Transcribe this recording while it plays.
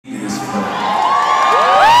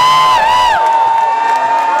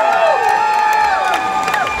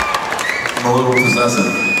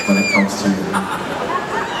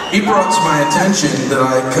he brought to my attention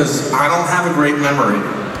that because I don't have a great memory,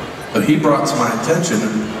 but he brought to my attention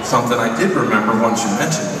something I did remember once you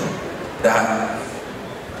mentioned it, that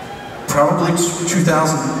probably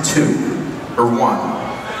 2002 or 1,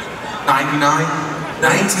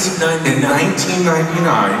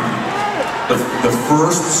 1999, the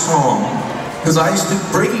first song, because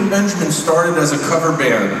Breaking Benjamin started as a cover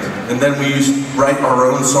band, and then we used to write our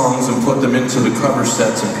own songs and put them into the cover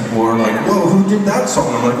sets, and people were like, whoa, who did that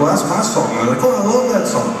song? I'm like, well, that's my song. And they're like, oh, I love that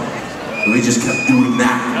song. And we just kept doing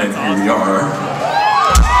that, and here we are.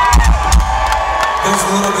 There's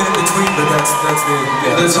a little bit in between, but that's the...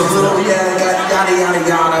 Yeah, there's a little, yada,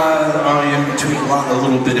 in between, a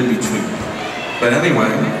little bit in between. But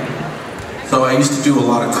anyway, so I used to do a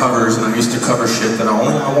lot of covers, and I used to cover shit that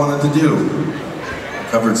only I wanted to do. I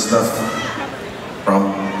covered stuff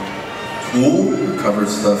from Tool, covered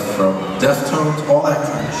stuff from Deftones, all that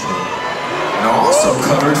kind of shit. And I also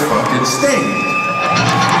covered fucking Staind.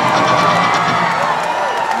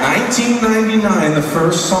 1999, the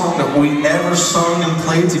first song that we ever sung and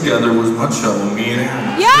played together was MudShovel, me and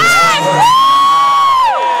Aaron. Yes!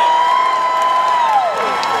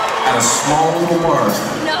 At a small little bar.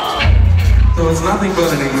 No. So it's nothing but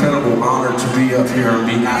an incredible honor to be up here and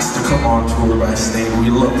be asked to come on tour by Staind. We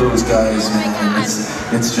love those guys, man.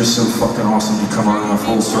 It's just so fucking awesome to come around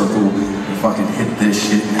full circle and fucking hit this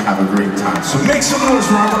shit and have a great time. So make some noise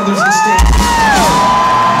for our brothers and Staind.